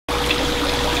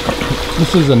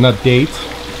This is an update.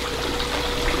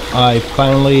 I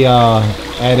finally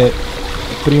added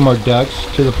 3 more ducks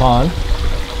to the pond.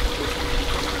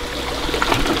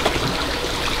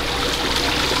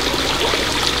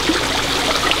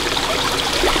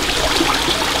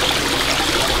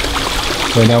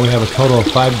 So now we have a total of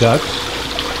 5 ducks.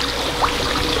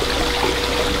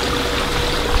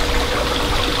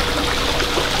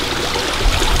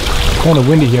 It's kind of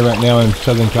windy here right now in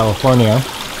Southern California.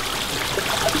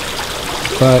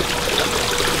 But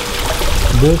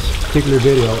this particular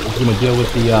video is going to deal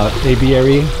with the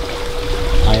aviary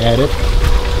I added.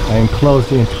 I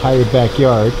enclosed the entire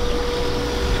backyard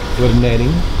with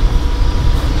netting.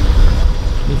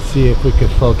 Let's see if we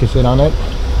could focus in on it.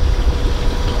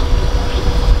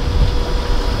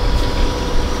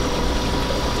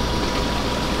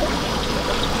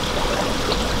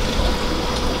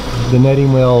 The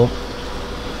netting will,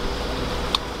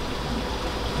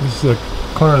 this is the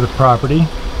corner of the property,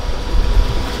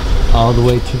 all the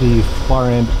way to the far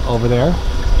end over there.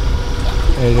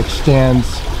 It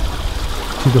extends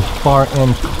to the far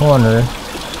end corner,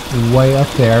 way up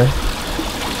there,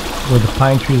 where the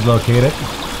pine tree is located.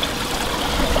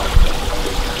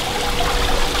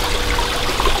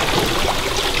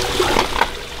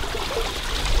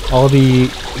 All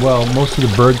the, well, most of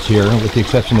the birds here, with the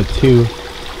exception of 2,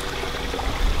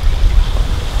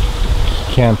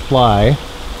 can fly,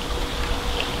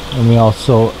 and we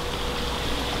also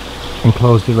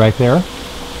enclosed it right there.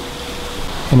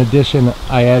 In addition,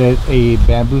 I added a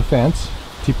bamboo fence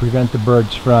to prevent the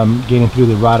birds from getting through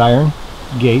the wrought iron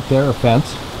gate there, or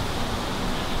fence.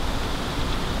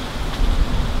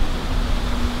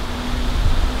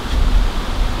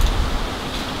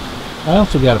 I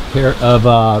also got a pair of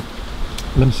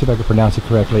let me see if I can pronounce it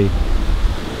correctly,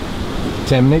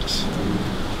 Temminck's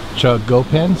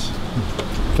Tragopans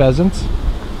pheasants,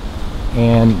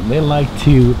 and they like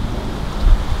to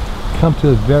come to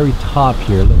the very top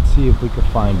here. Let's see if we can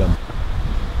find them.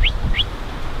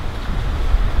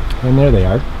 And there they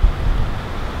are.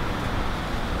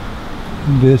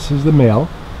 This is the male,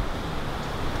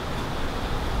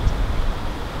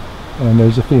 and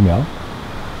there's a female,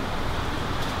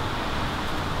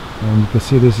 and you can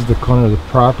see this is the corner of the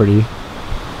property,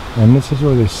 and this is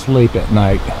where they sleep at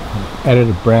night. Added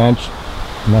a branch,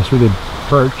 and that's where they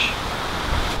perch.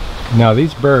 Now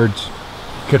these birds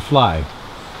could fly.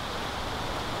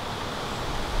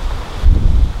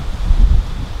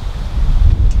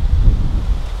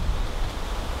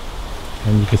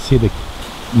 And you can see the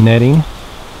netting.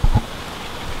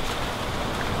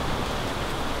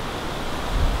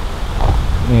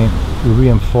 And we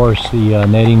reinforce the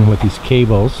netting with these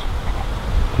cables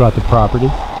throughout the property.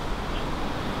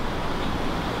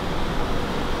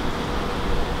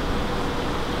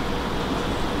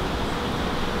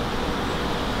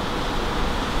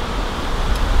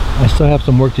 I still have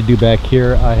some work to do back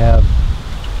here. I have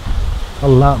a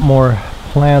lot more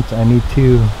plants I need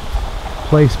to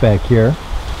place back here.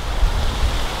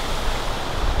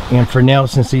 And for now,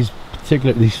 since these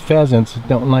pheasants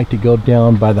don't like to go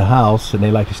down by the house and they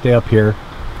like to stay up here,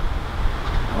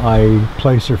 I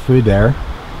place their food there,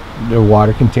 their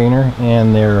water container,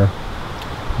 and their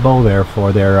bowl there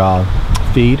for their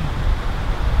feed.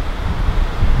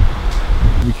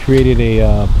 We created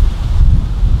a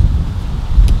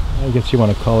I guess you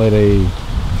want to call it a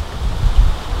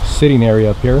sitting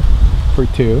area up here for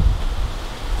 2.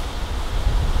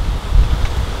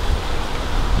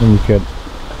 And you could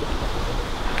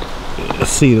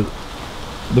see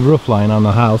the roof line on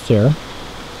the house there.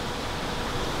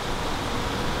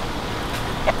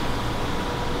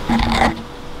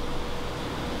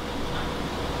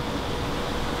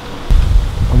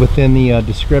 Within the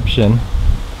description,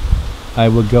 I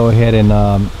will go ahead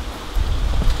and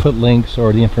put links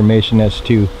or the information as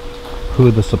to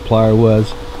who the supplier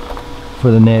was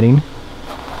for the netting.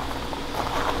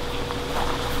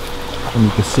 And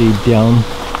you can see down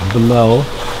below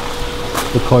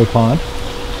the koi pond.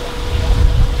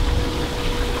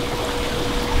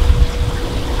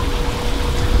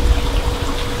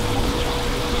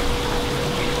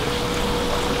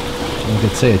 And you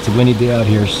can say it's a windy day out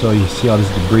here, so you see all this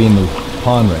debris in the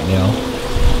pond right now.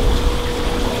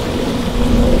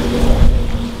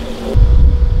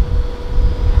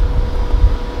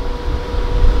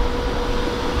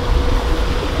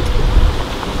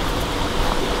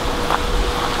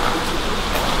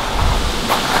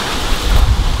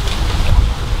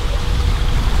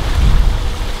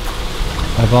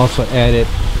 I've also added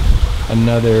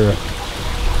another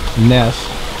nest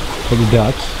for the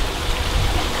ducks,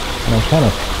 and I kind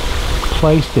of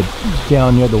placed it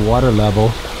down near the water level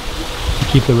to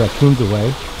keep the raccoons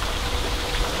away.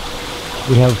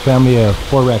 we have a family of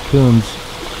 4 raccoons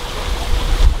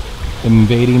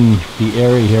invading the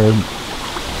area here.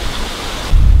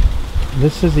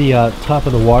 This is the top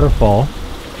of the waterfall,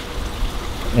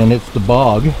 and it's the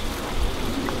bog.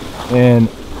 And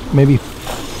maybe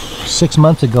 6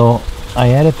 months ago I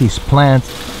added these plants,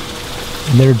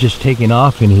 and they're just taking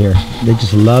off in here. They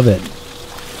just love it.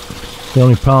 The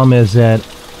only problem is that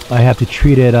I have to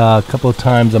treat it a couple of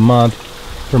times a month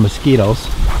for mosquitoes.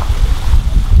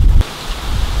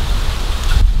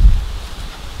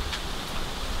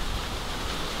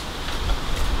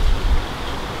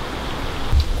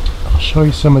 I'll show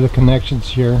you some of the connections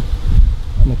here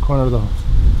in the corner of the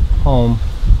home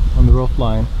on the roof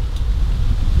line.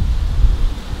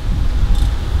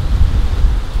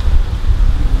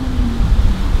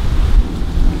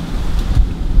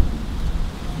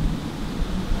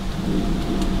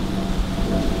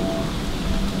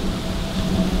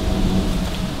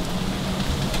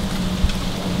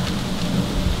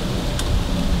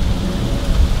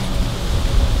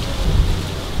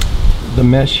 The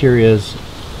mesh here is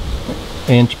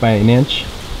inch by an inch.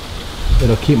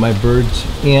 It'll keep my birds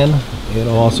in.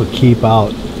 It'll also keep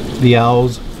out the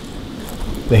owls,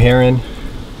 the heron,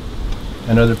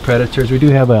 and other predators. We do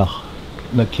have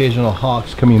an occasional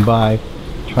hawks coming by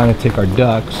trying to take our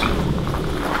ducks.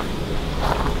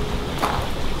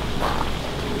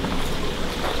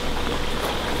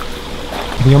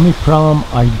 The only problem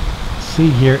I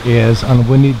see here is on a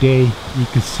windy day you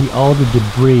can see all the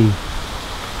debris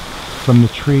from the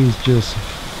trees just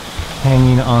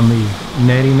hanging on the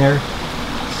netting there.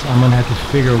 So I'm gonna have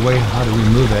to figure a way how to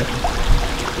remove it.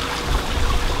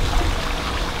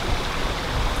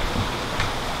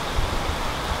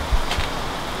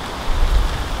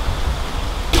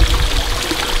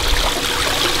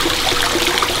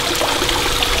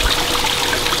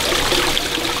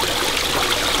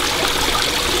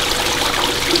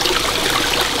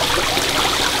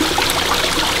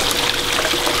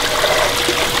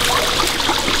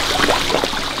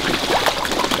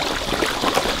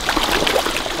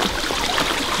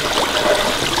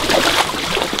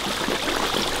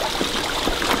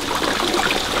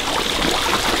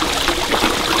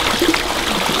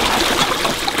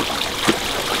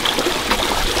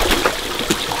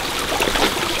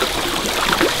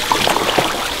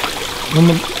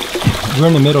 We're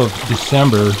in the middle of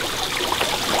December,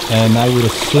 and I would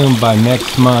assume by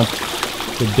next month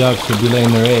the ducks will be laying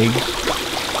their eggs.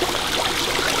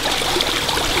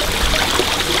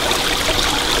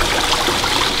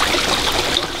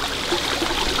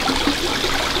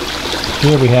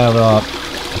 Here we have a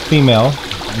female,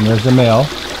 and there's a male,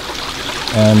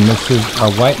 and this is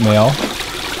our white male.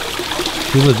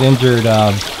 He was injured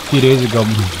a few days ago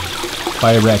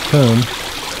by a raccoon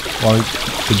while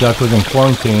the duck was in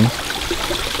quarantine.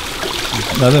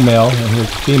 Another male, and here's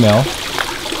the female.